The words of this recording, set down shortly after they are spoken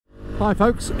Hi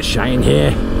folks, Shane here,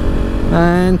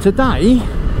 and today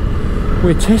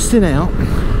we're testing out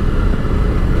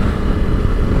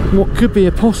what could be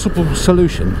a possible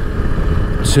solution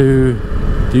to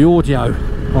the audio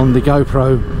on the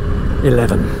GoPro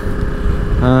 11.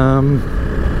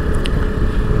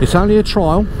 It's only a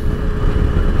trial,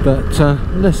 but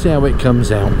let's see how it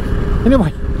comes out.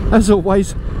 Anyway, as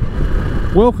always,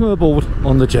 welcome aboard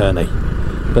on the journey.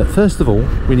 But first of all,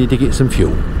 we need to get some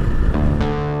fuel.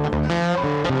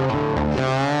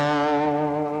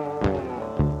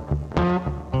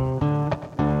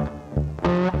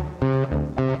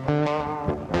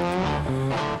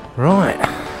 Right,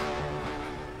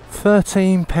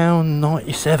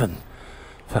 £13.97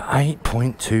 for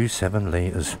 8.27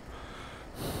 litres.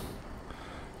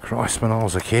 Christ, when I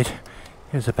was a kid,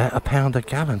 it was about £1 a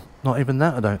gallon. Not even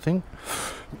that, I don't think.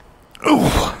 Ooh.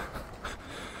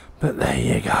 But there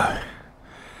you go.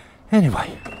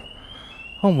 Anyway,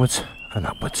 onwards and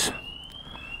upwards.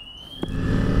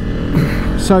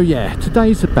 So yeah,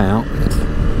 today's about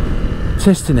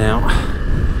testing out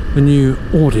a new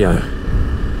audio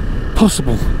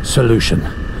possible solution.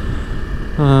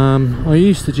 I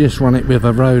used to just run it with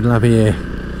a Rode Lavalier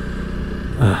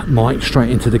mic straight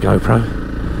into the GoPro,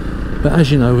 but as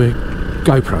you know with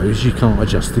GoPros you can't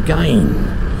adjust the gain.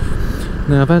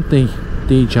 Now I've had the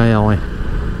DJI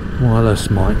Wireless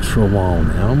mics for a while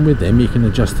now, and with them you can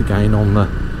adjust the gain on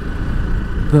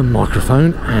the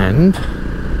microphone and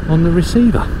on the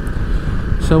receiver.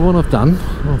 So what I've done,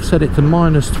 I've set it to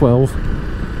 -12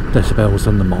 decibels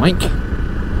on the mic,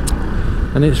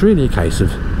 and it's really a case of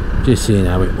just seeing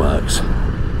how it works.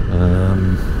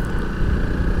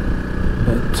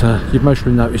 But you've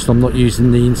mostly noticed I'm not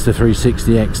using the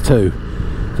Insta360 X2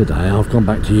 today. I've gone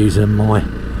back to using my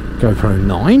GoPro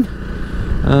 9.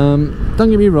 Don't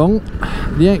get me wrong,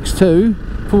 the X2,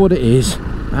 for what it is,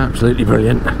 absolutely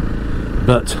brilliant,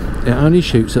 but it only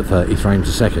shoots at 30 frames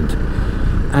a second,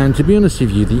 and to be honest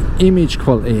with you, the image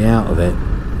quality out of it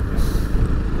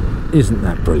isn't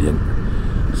that brilliant.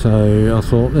 So I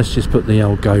thought, let's just put the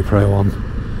old GoPro on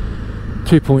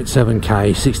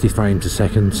 2.7K 60 frames a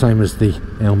second, same as the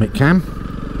helmet cam,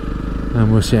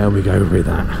 and we'll see how we go with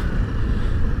that.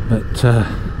 But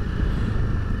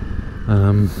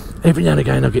every now and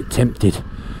again I get tempted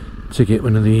to get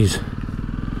one of these,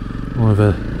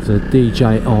 either the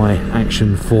DJI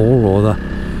Action 4 or the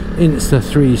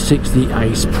Insta360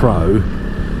 Ace Pro,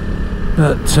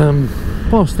 but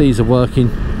whilst these are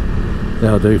working,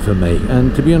 they'll do for me.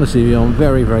 And to be honest with you, I'm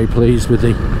very pleased with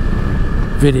the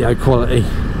video quality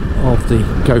of the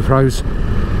GoPros.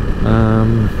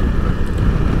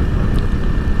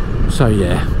 So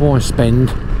yeah, why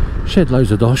shed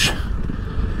loads of dosh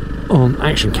on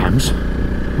action cams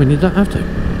when you don't have to?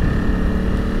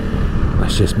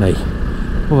 That's just me.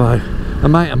 Although a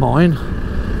mate of mine,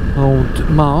 old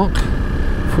Mark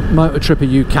from Moto Tripper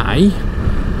UK,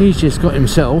 he's just got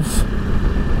himself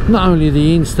not only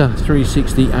the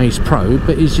Insta360 Ace Pro,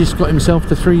 but he's just got himself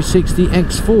the 360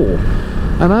 X4,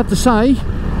 and I have to say,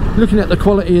 looking at the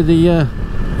quality of the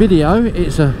video,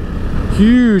 it's a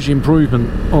huge improvement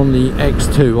on the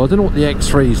X2. I don't know what the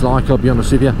X3 is like, I'll be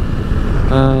honest with you,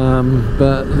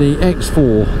 but the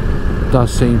X4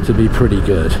 does seem to be pretty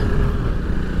good.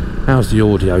 How's the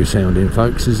audio sounding,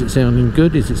 folks? Is it sounding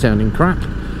good? Is it sounding crap?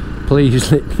 Please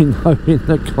let me know in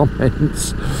the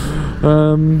comments.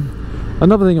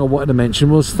 Another thing I wanted to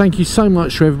mention was thank you so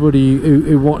much to everybody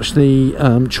who watched the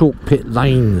Chalk Pit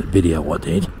Lane video I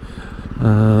did.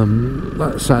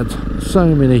 That's had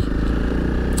so many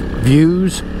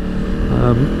views,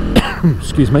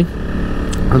 excuse me,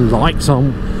 and likes.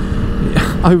 I'm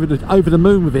over the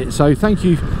moon with it, so thank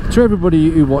you to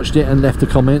everybody who watched it and left a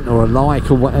comment or a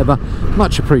like or whatever.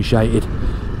 Much appreciated,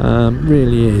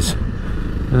 really is.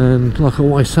 And like I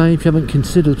always say, if you haven't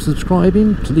considered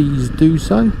subscribing, please do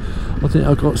so. I think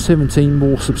I've got 17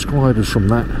 more subscribers from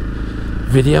that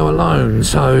video alone,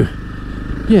 so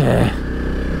yeah,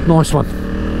 nice one.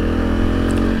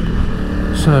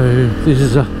 So this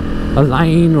is a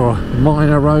lane or a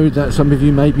minor road that some of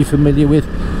you may be familiar with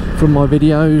from my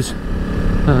videos.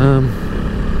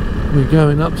 We're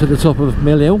going up to the top of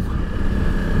Mill Hill,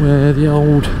 where the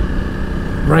old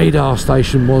radar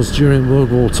station was during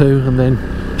World War II, and then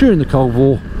during the Cold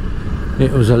War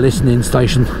it was a listening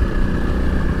station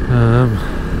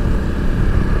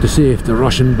to see if the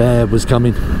Russian bear was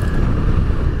coming.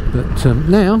 But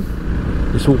now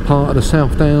it's all part of the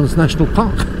South Downs National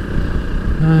Park,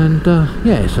 and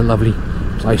yeah, it's a lovely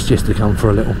place just to come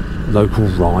for a little local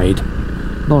ride,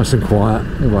 nice and quiet.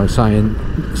 Although saying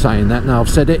that, now I've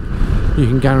said it, you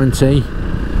can guarantee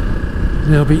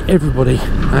there'll be everybody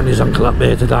and his uncle up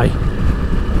there today.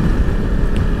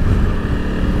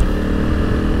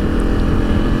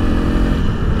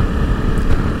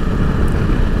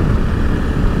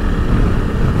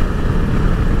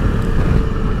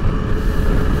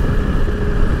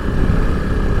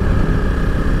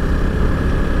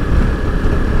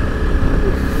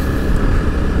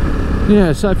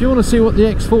 Yeah, so if you want to see what the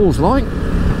X4's like,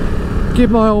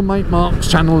 give my old mate Mark's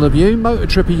channel a view, Moto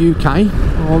Tripper UK.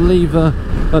 I'll leave a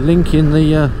link in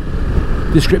the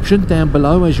description down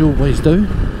below, as you always do.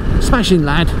 Smashing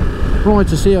lad,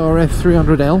 rides a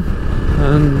CRF300L,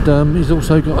 and he's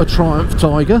also got a Triumph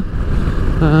Tiger,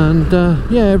 and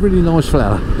yeah, really nice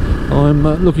fella. I'm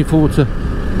looking forward to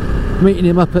meeting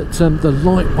him up at the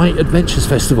Lightweight Adventures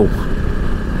Festival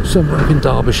somewhere up in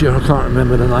Derbyshire. I can't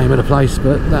remember the name of the place,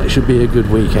 but that should be a good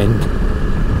weekend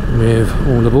with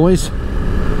all the boys.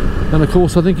 And of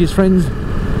course I think his friend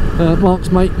Mark's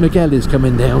mate Miguel is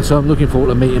coming down, so I'm looking forward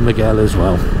to meeting Miguel as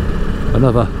well,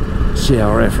 another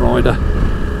CRF rider.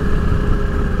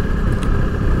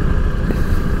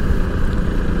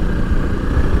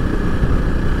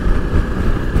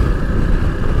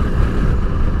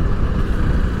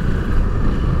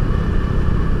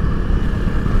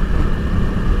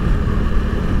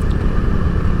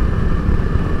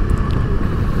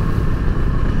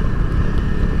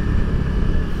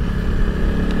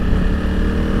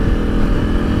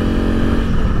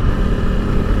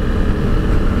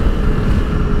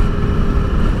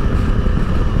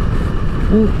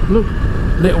 Oh, look,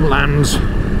 little lambs.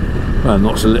 Well,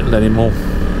 not so little anymore.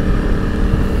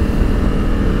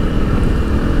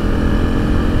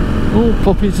 Oh,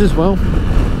 poppies as well.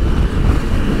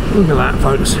 Look at that,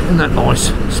 folks. Isn't that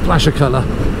nice? Splash of colour.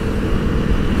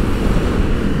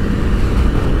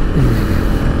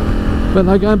 But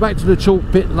now, going back to the Chalk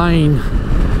Pit Lane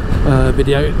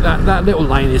video, that little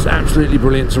lane is absolutely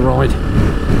brilliant to ride.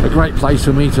 A great place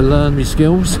for me to learn my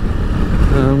skills.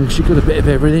 She got a bit of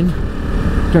everything.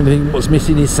 The only thing what's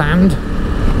missing is sand,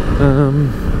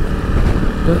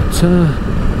 but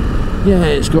yeah,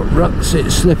 it's got ruts,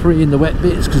 it's slippery in the wet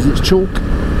bits because it's chalk,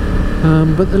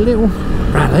 but the little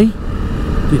rally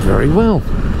did very well.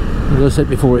 As I said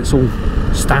before, it's all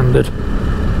standard,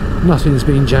 nothing's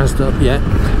been jazzed up yet.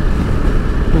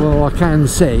 Well, I can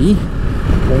see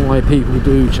why people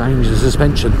do change the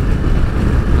suspension.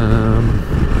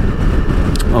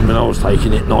 I mean, I was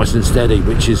taking it nice and steady,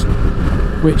 which is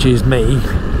me,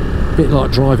 a bit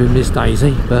like driving Miss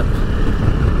Daisy, but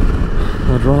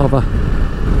I'd rather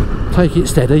take it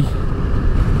steady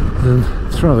than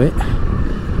throw it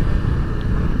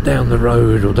down the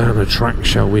road or down the track,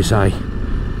 shall we say.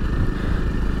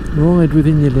 Ride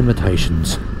within your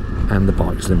limitations, and the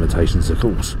bike's limitations, of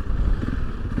course.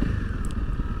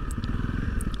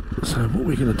 So what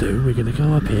we're going to do, we're going to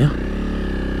go up here.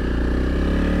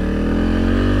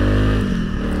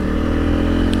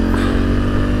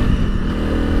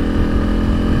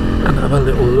 Have a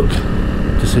little look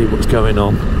to see what's going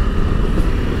on.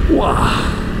 Wow,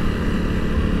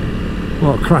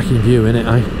 what a cracking view, innit,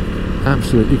 eh?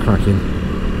 Absolutely cracking.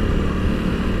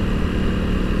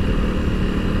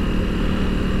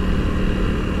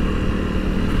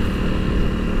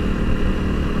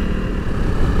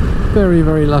 Very,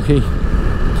 very lucky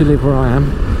to live where I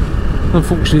am.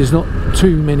 Unfortunately, there's not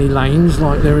too many lanes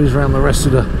like there is around the rest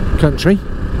of the country,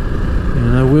 you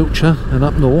know, Wiltshire and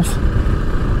up north.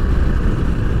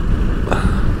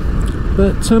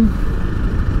 But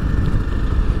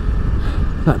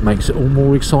that makes it all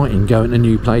more exciting, going to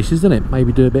new places, doesn't it?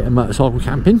 Maybe do a bit of motorcycle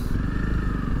camping,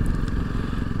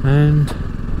 and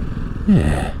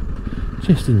yeah,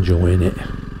 just enjoying it.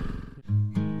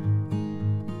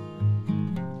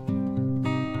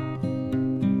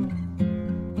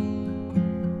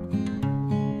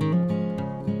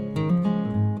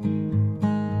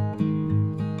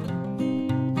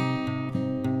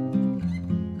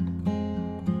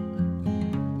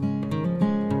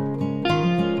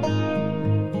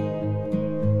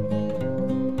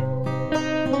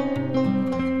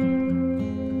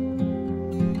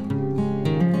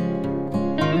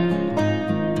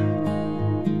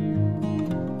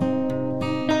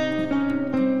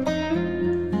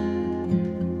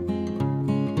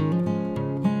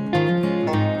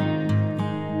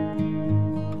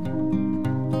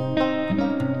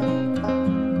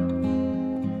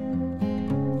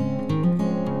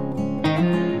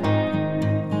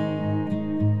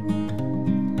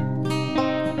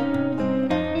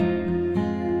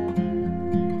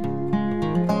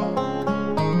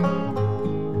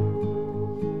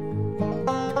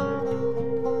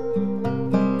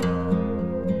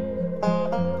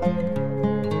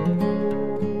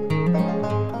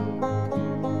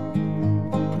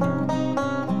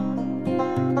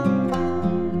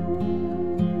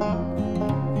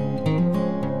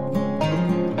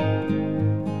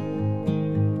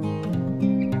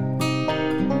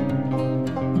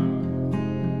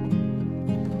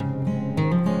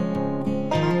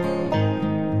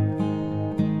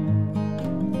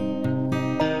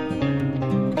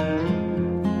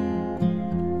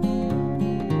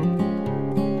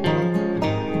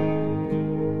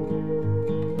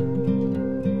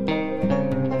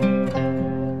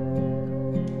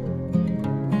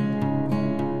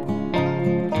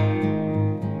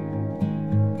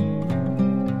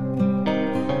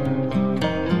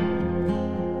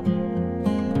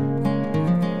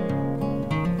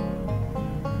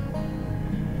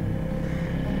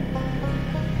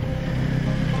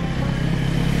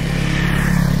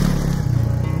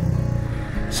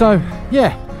 So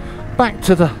yeah, back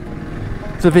to the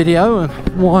video, and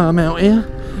why I'm out here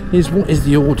is what is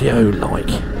the audio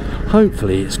like.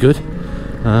 Hopefully it's good.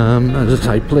 As I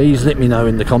say, please let me know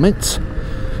in the comments.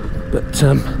 But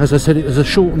as I said, it was a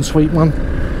short and sweet one.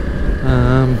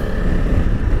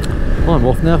 I'm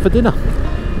off now for dinner.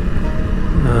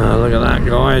 Look at that,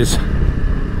 guys.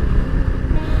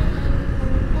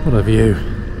 What a view.